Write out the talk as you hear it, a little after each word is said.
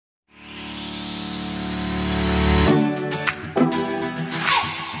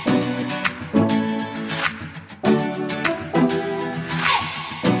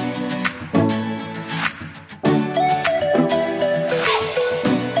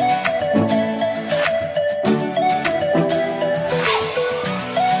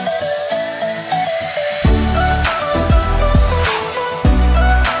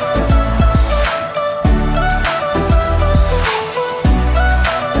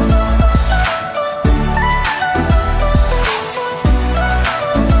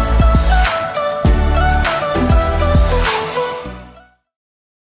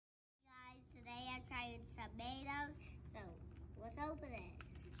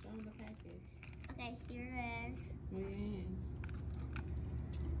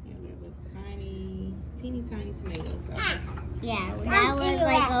need tomatoes. Okay. Yeah, that was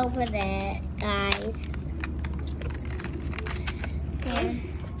like over there, guys.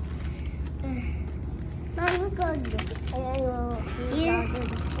 Yeah.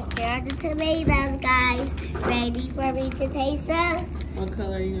 Here are the tomatoes, guys. Ready for me to taste them? What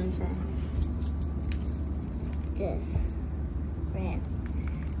color are you gonna try? This. Red.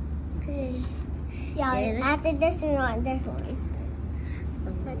 Okay. Yeah, after this we want this one.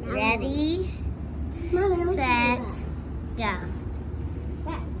 Ready, set, go.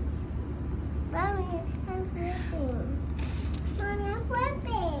 Mommy, I'm flipping. Mommy, I'm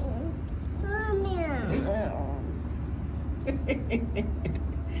flipping. Mommy.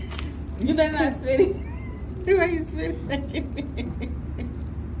 You better not spit it. Why are you spitting?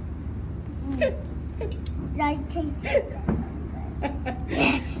 That tastes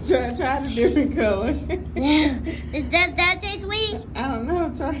good. Try the different color. Does that taste sweet? I don't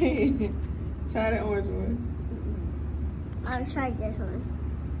know. Try it. Try the orange one. I'll try this one.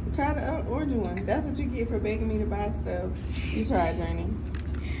 Try the orange one. That's what you get for begging me to buy stuff. You try it, Journey.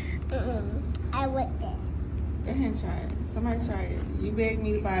 I whipped it. Go ahead and try it. Somebody try it. You begged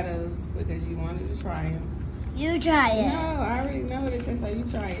me to buy those because you wanted to try them. You try it. No, I already know what it tastes like. You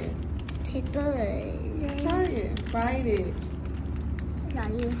try it. It's good. Try it. Bite it. No,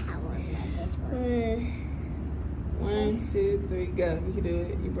 you have one like this one. 1, 2, 3, go. You can do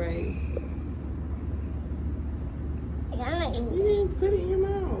it. You brave. I'm not You eating didn't put it in your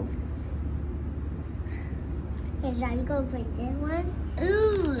mouth. it. Is that go for this one?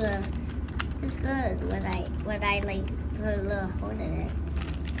 Ooh, it's good when I like put a little hole in it.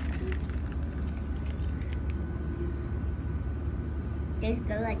 It's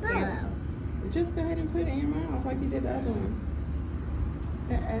good like Jello. Just go ahead and put it in your mouth like you did the other one.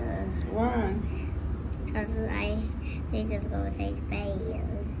 Why? Because I think it's gonna taste bad.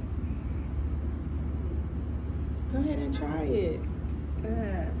 Go ahead and try it.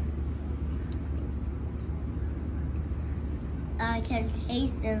 I can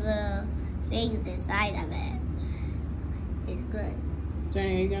taste the little things inside of it. It's good.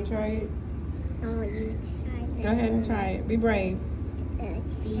 Journey, are you gonna try it? I want you to try this. Go ahead and try it. Be brave.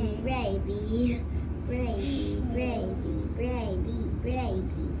 Be bravey, bravey, bravey, bravey,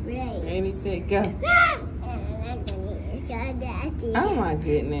 bravey, bravey. Ready, set, go. Oh my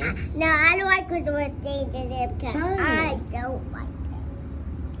goodness. No, I don't like put the things in there because Try it. I don't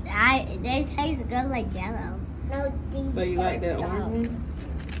like They taste good like Jello. no these. So you like that orange one?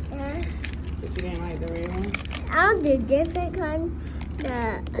 Yeah. But you didn't like the red one? I'll do different kind.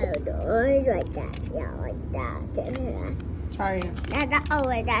 The orange like that. Yeah, like that. Different. Try it.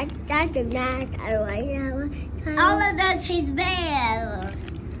 That's the black. I don't like that one. All of that tastes bad.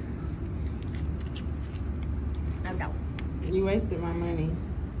 I don't. You wasted my money.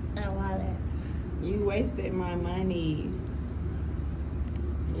 I want it. You wasted my money.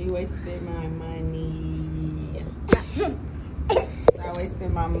 You wasted my money. I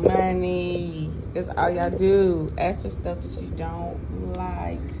wasted my money. That's all y'all do. Ask for stuff that you don't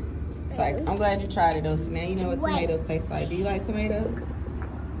like. So I'm glad you tried it though. So now you know what tomatoes taste like. Do you like tomatoes?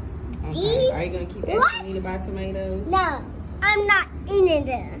 Okay. Are you gonna keep asking me to buy tomatoes? No, I'm not eating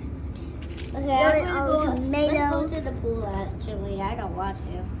this. Okay, Really, I'm gonna tomatoes. Let's go to the pool actually. I don't want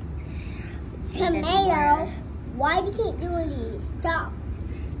to. Tomato. Why do you keep doing these? Stop.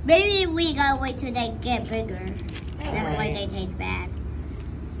 Maybe we gotta wait till they get bigger. That's why Right. they taste bad.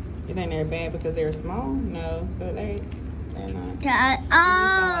 You think they're bad because they're small? No, but they're not. Oh, You just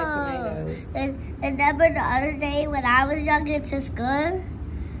don't like tomatoes. and remember the other day when I was younger to school?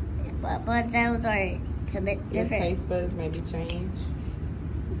 But those are a bit Your different. taste buds maybe change.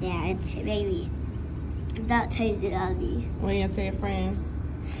 Yeah, it's maybe not tasting ugly. What are you gonna tell your friends?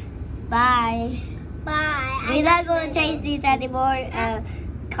 Bye. Bye. We're not going to taste these anymore.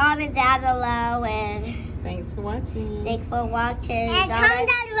 Comment down below and Thanks for watching. thanks for watching. And comment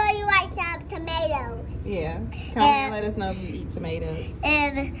down below you like some tomatoes. Yeah. Comment and let us know if you eat tomatoes.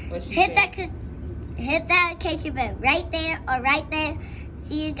 And What she hit said. that notification button right there or right there.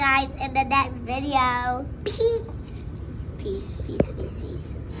 See you guys in the next video. Peace. Peace, peace, peace,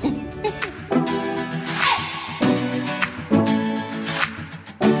 peace.